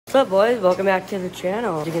What's up, boys? Welcome back to the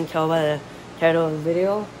channel. As you can tell by the title of the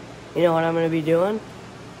video, you know what I'm going to be doing.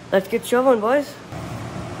 Let's get shoveling, boys.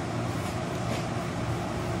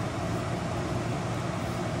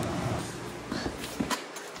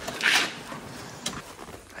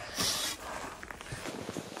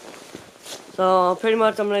 So pretty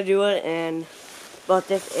much I'm going to do it in about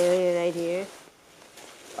this area right here.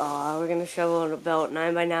 We're going to shovel about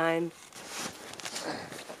 9 by 9.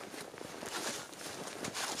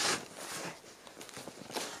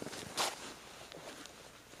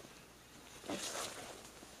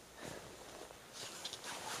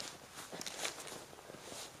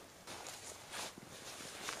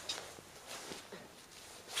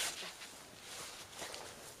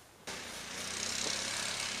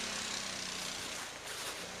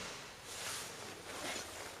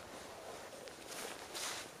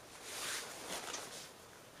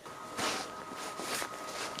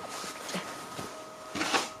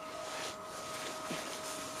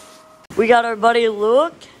 We got our buddy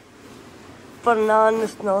Luke putting on the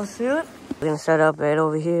snowsuit. We're gonna set up right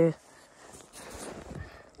over here.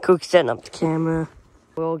 Cook's setting up the camera.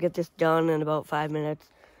 We'll get this done in about 5 minutes.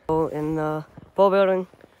 Go in the pole building,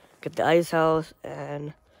 get the ice house,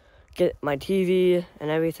 and get my TV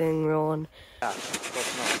and everything rolling. Yeah,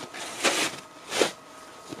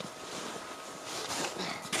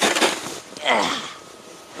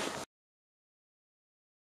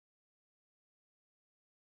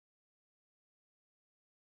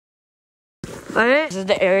 Alright, this is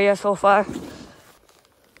the area so far.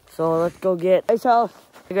 So let's go get ice house.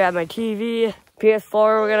 I grab my TV,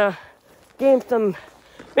 PS4. We're gonna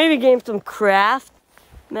game some Craft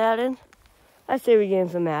Madden. I say we game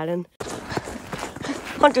some Madden.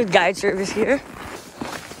 Hunter's Guide Service here.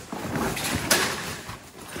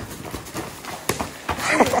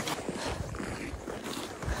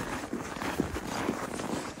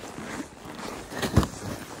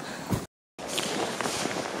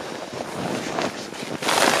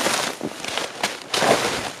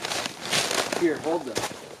 Here, hold them.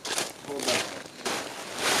 Hold them.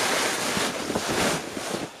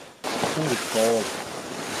 It's gonna be cold.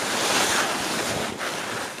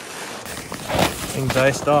 Things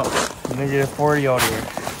iced up. -40 out here.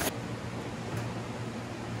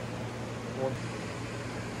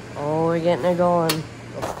 Oh, we're getting it going.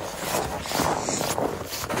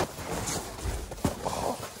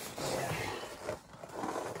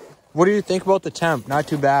 What do you think about the temp? Not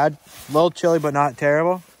too bad. A little chilly, but not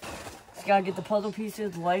terrible. Just gotta get the puzzle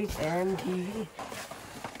pieces, lights, and TV.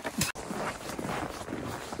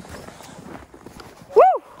 Woo!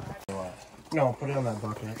 No, put it on that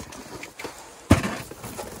bucket.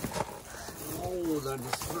 Oh, that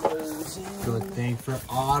is frozen. Good thing for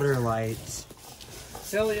otter lights.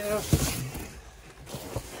 Hell yeah.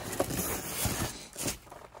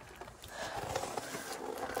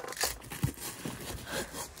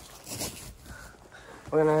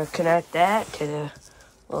 We're gonna connect that to the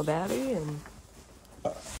little battery and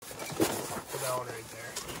put that one right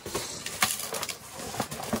there.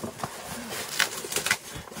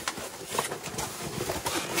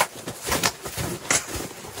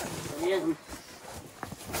 yeah.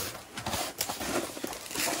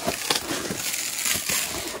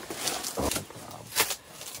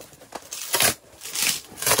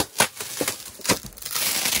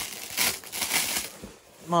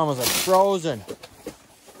 Mom was like frozen.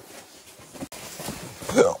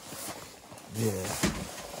 Yeah.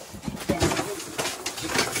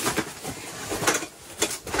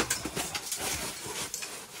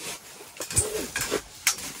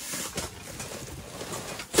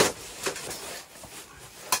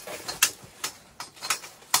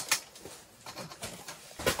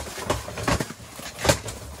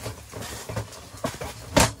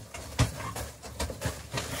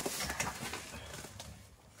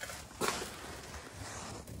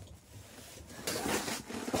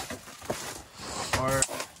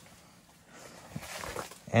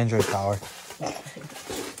 Android power.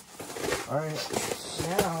 Alright.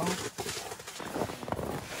 Now.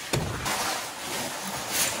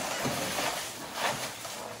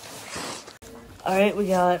 Alright, we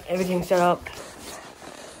got everything set up.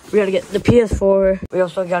 We gotta get the PS4. We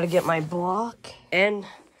also gotta get my block and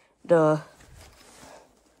the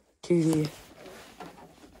TV.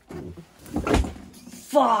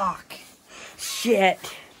 Fuck! Shit!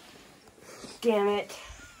 Damn it.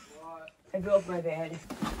 I broke my bed.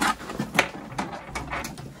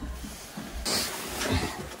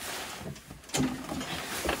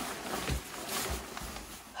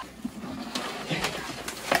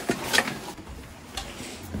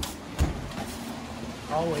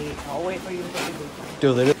 I'll wait for you to take a boot.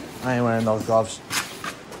 Dude, I ain't wearing those gloves.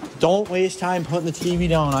 Don't waste time putting the TV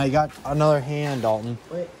down. I got another hand, Dalton.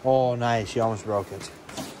 Wait. Oh, nice. You almost broke it.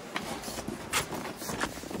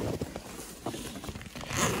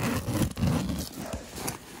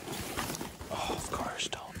 Oh, of course,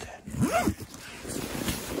 Dalton.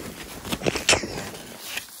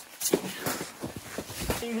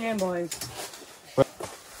 Your hand, boys.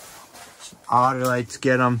 Otter lights,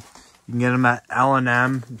 get them. You can get them at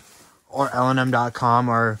L&M or LNM.com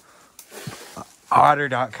or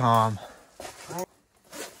otter.com.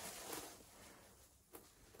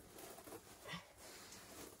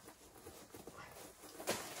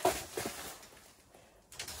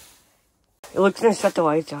 It looks gonna shut the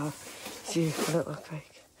lights off. See what it looks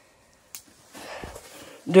like.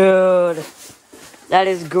 Dude, that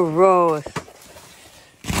is gross.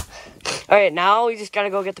 Alright, now we just gotta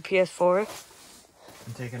go get the PS4.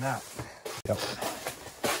 And take a nap. Yep.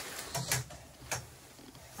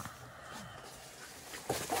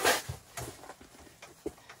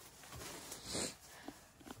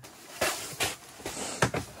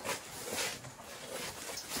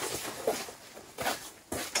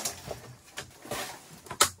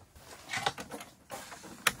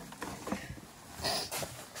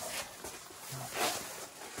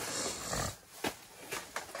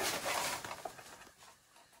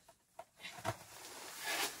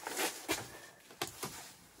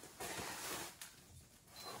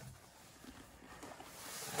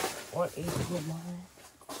 What is your mind?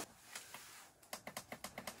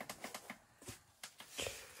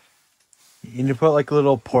 You need to put like a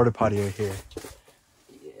little porta potty right here.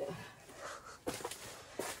 Yeah.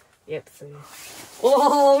 Yep, see.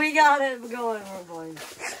 Oh, we got it going, we're going.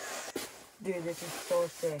 Dude, this is so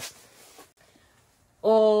sick.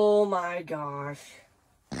 Oh my gosh.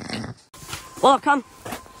 Well, come.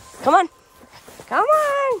 Come on. Come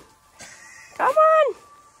on. Come on.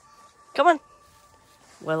 Come on.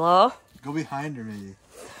 Willow. Go behind her, maybe.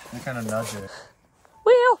 I kind of nudge her.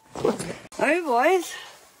 Wheel. Alright, boys.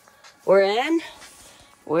 We're in.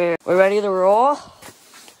 We're ready to roll.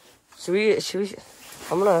 Should we?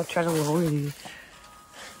 I'm gonna try to lower these.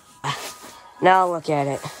 Now look at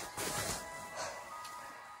it.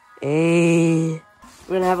 Hey.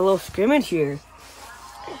 We're gonna have a little scrimmage here.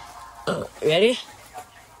 Ready?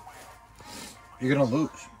 You're gonna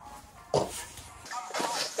lose. Woo!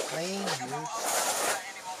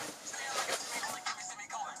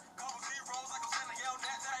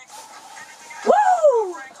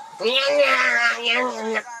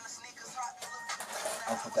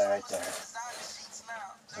 I'll put that right there.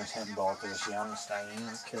 There's handball to the Shiana Stein.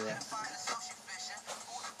 Kill it.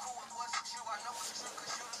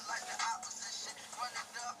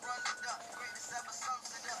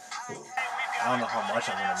 I don't know how much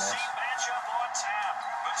I'm gonna miss.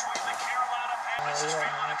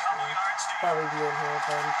 Probably be in here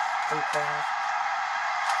from class.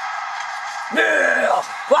 Yeah!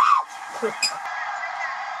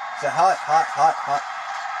 It's a hot.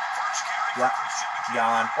 Yeah,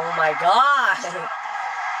 gone. Oh my god!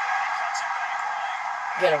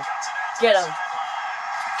 Get him. Get him.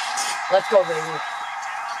 Let's go, baby.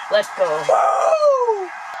 Let's go. Woo!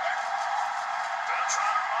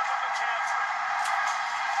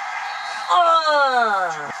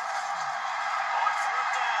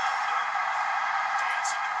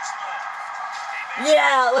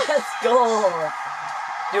 Yeah, let's go.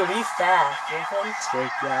 Dude, he's fast, isn't he?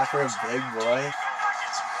 Take that for a big boy.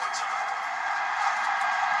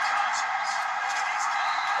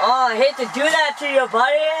 Oh, I hate to do that to you,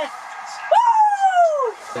 buddy.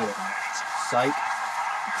 Woo! Psych.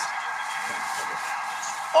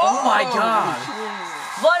 Oh my god.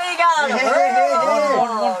 Buddy got him.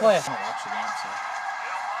 One play.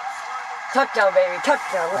 Touchdown, baby.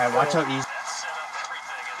 Touchdown. Alright, watch out, easy.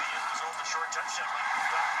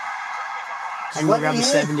 I'm gonna grab the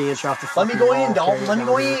 70-inch off the Let me go in, Dalton. Let me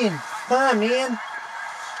go in. Come on, man.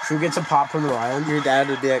 Should we get some pop from the island? Your dad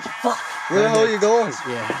a dick. Fuck. Where the hell are you going?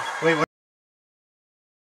 Yeah. Wait, what?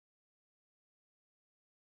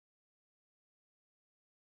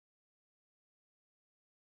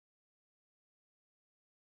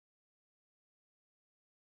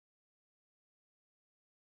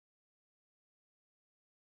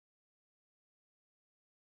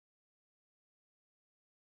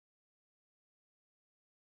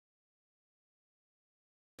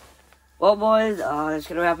 Well, boys, that's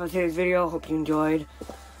gonna wrap up today's video. Hope you enjoyed.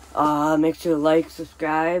 Make sure to like,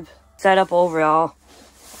 subscribe. Setup overall.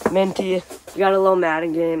 Minty, we got a little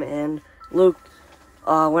Madden game, and Luke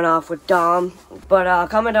went off with Dom. But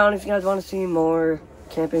comment down if you guys want to see more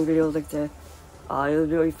camping videos like this. It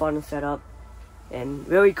was really fun to set up, and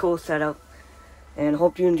really cool setup. And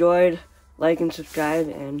hope you enjoyed. like and subscribe,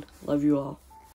 and love you all.